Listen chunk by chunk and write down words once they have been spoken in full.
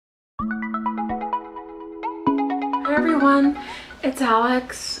Hi everyone, it's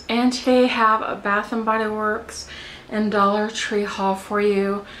Alex, and today I have a Bath & Body Works and Dollar Tree haul for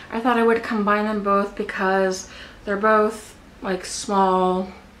you. I thought I would combine them both because they're both like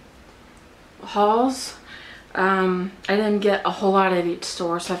small hauls. I didn't get a whole lot at each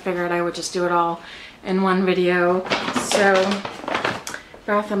store, so I figured I would just do it all in one video. So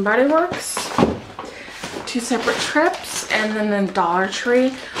Bath & Body Works, 2 separate trips, and then the Dollar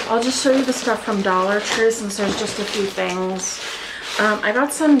Tree. I'll just show you the stuff from Dollar Tree since there's just a few things. I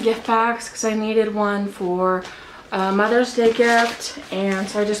got some gift bags because I needed one for a Mother's Day gift, and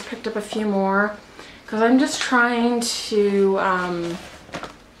so I just picked up a few more because I'm just trying to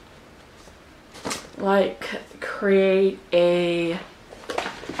like create a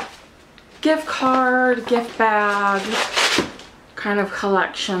gift card, gift bag kind of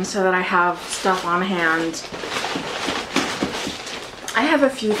collection so that I have stuff on hand. I have a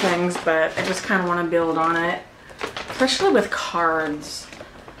few things, but I just kind of want to build on it, especially with cards.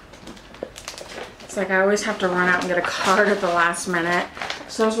 It's like I always have to run out and get a card at the last minute.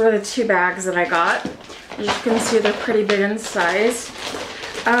 So those were the 2 bags that I got. As you can see, they're pretty big in size.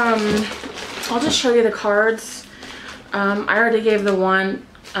 I'll just show you the cards. I already gave the one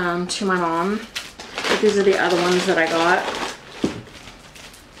to my mom, but these are the other ones that I got.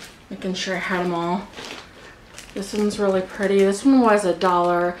 Making sure I had them all. This one's really pretty. This one was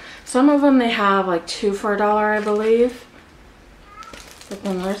 $1. Some of them they have like 2 for $1, I believe. But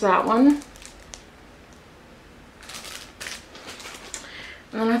then there's that one.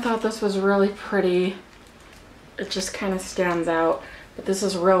 And then I thought this was really pretty. It just kind of stands out. But this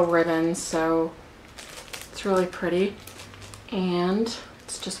is real ribbon, so it's really pretty. And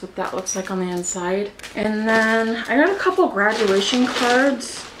it's just what that looks like on the inside. And then I got a couple graduation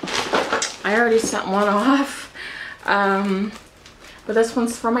cards. I already sent one off. But this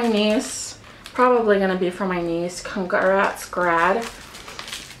one's for my niece. Probably gonna be for my niece. Congrats, grad.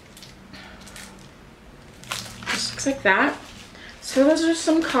 Just looks like that. So those are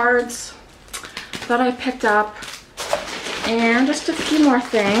some cards that I picked up. And just a few more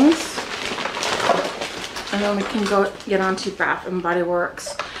things. And then we can go get on to Bath & Body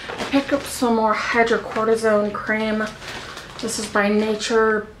Works. I picked up some more hydrocortisone cream. This is by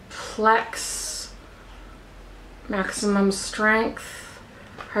Nature Plex. Maximum strength,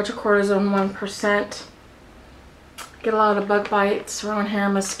 hydrocortisone 1%. Get a lot of bug bites around here,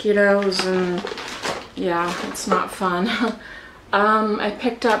 mosquitoes, and yeah, it's not fun. I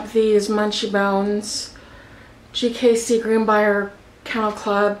picked up these Munchie Bones, GKC Greenbrier Kennel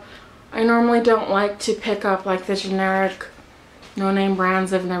Club. I normally don't like to pick up like the generic, no-name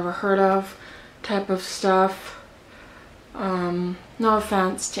brands I've never heard of type of stuff. No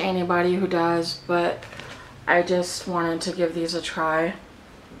offense to anybody who does, but I just wanted to give these a try.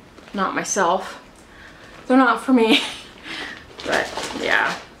 Not myself. They're not for me. But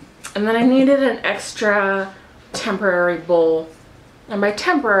yeah. And then I needed an extra temporary bowl. And by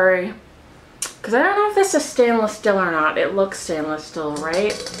temporary, because I don't know if this is stainless steel or not. It looks stainless steel,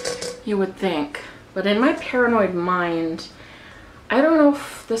 right? You would think. But in my paranoid mind, I don't know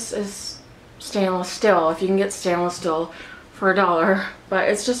if this is stainless steel. If you can get stainless steel for $1. But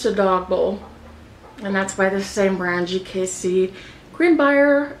it's just a dog bowl. And that's by the same brand, GKC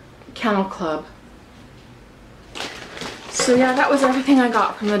Greenbrier Kennel Club. So yeah, that was everything I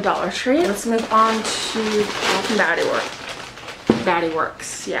got from the Dollar Tree. Let's move on to Bath & Body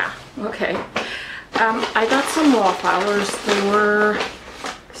Works. Yeah, okay. I got some wallflowers. They were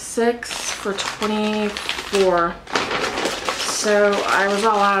 6 for $24. So I was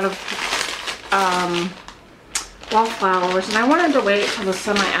all out of wallflowers, and I wanted to wait till the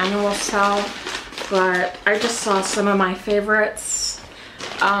semi-annual sale. But I just saw some of my favorites,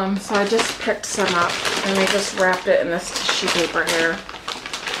 so I just picked some up, and I just wrapped it in this tissue paper here.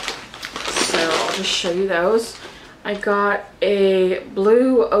 So I'll just show you those. I got a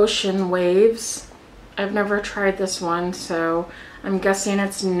Blue Ocean Waves. I've never tried this one, so I'm guessing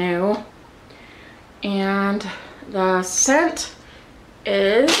it's new. And the scent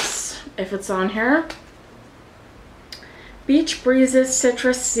is, if it's on here, Beach Breezes,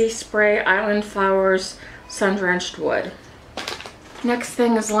 Citrus, Sea Spray, Island Flowers, Sun-Drenched Wood. Next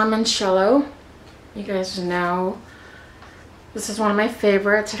thing is Limoncello. You guys know this is one of my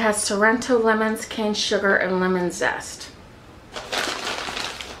favorites. It has Sorrento lemons, cane sugar, and lemon zest.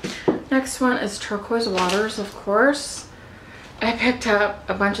 Next one is Turquoise Waters, of course. I picked up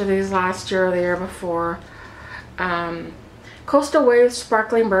a bunch of these last year or the year before. Coastal Waves,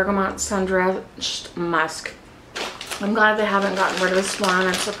 Sparkling Bergamot, Sun-Drenched Musk. I'm glad they haven't gotten rid of this one.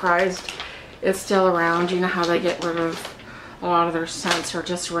 I'm surprised it's still around. You know how they get rid of a lot of their scents or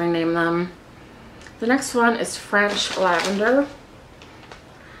just rename them. The next one is French lavender.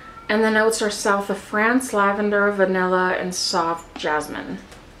 And the notes are south of France, lavender, vanilla, and soft jasmine.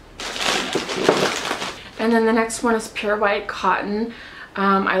 And then the next one is pure white cotton.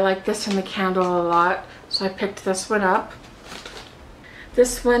 I like this in the candle a lot, so I picked this one up.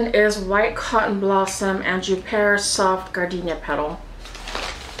 This one is white cotton blossom and Jupiter soft gardenia petal.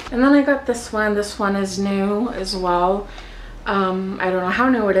 And then I got this one. This one is new as well. I don't know how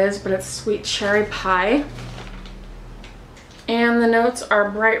new it is, but it's sweet cherry pie. And the notes are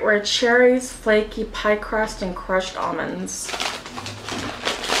bright red cherries, flaky pie crust, and crushed almonds.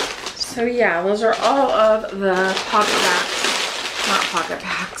 So yeah, those are all of the pocket backs, not pocket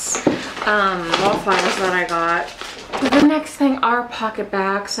backs, wallflowers that I got. The next thing are pocket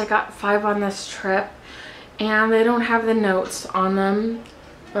backs. I got 5 on this trip, and they don't have the notes on them,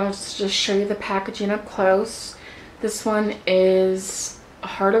 but I'll just show you the packaging up close. This one is a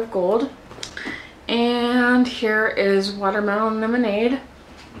heart of gold. And here is watermelon lemonade.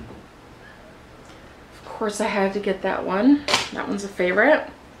 Of course I had to get that one. That one's a favorite.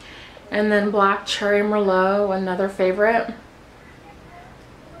 And then black cherry merlot, another favorite.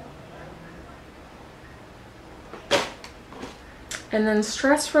 And then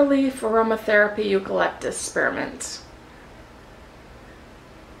stress relief aromatherapy eucalyptus spearmint.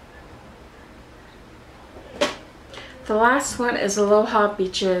 The last one is Aloha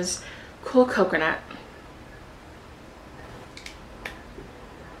Beaches Cool Coconut.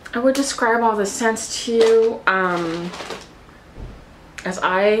 I would describe all the scents to you as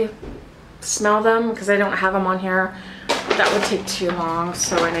I smell them, because I don't have them on here. That would take too long,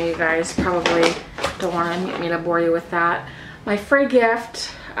 so I know you guys probably don't want me to bore you with that. My free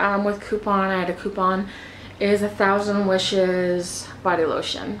gift with coupon, I had a coupon, is 1,000 Wishes body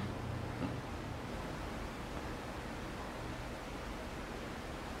lotion.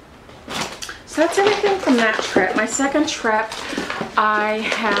 So that's everything from that trip. My second trip, I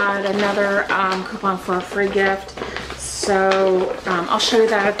had another coupon for a free gift. So I'll show you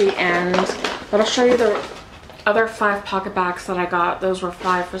that at the end. But I'll show you the other 5 pocket backs that I got. Those were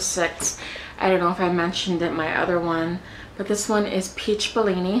 5 for $6. I don't know if I mentioned it, my other one. But this one is Peach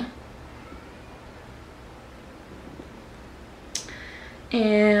Bellini.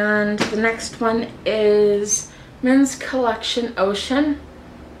 And the next one is Men's Collection Ocean.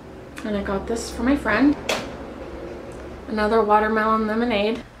 And I got this for my friend. Another watermelon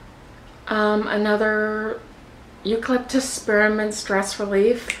lemonade. Another eucalyptus spearmint stress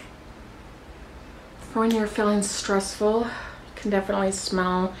relief. For when you're feeling stressful, you can definitely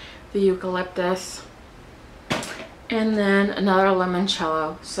smell the eucalyptus. And then another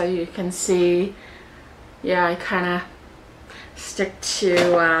limoncello. So you can see, yeah, I kind of stick to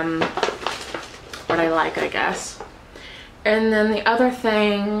what I like, I guess. And then the other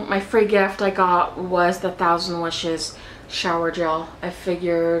thing, my free gift I got was the 1,000 Wishes shower gel. I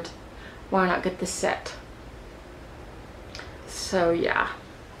figured, why not get the set? So yeah,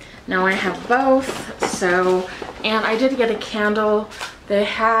 now I have both. So, and I did get a candle. They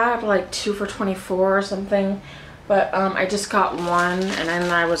had like 2 for $24 or something, but I just got one, and then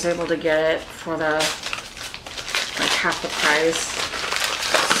I was able to get it for the like half the price.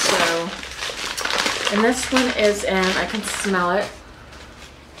 So. And this one is in, I can smell it,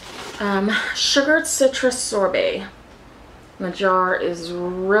 sugared citrus sorbet. And the jar is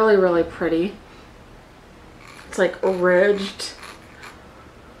really, really pretty. It's like ridged,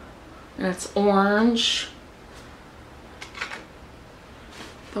 and it's orange.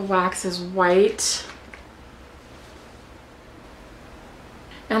 The wax is white.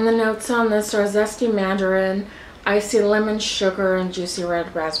 And the notes on this are zesty mandarin, icy lemon sugar, and juicy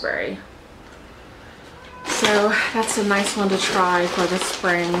red raspberry. So that's a nice one to try for the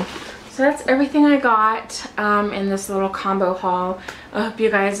spring. So that's everything I got in this little combo haul. I hope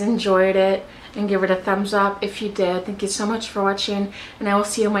you guys enjoyed it, and give it a thumbs up if you did. Thank you so much for watching, and I will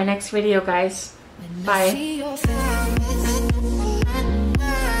see you in my next video, guys. Bye.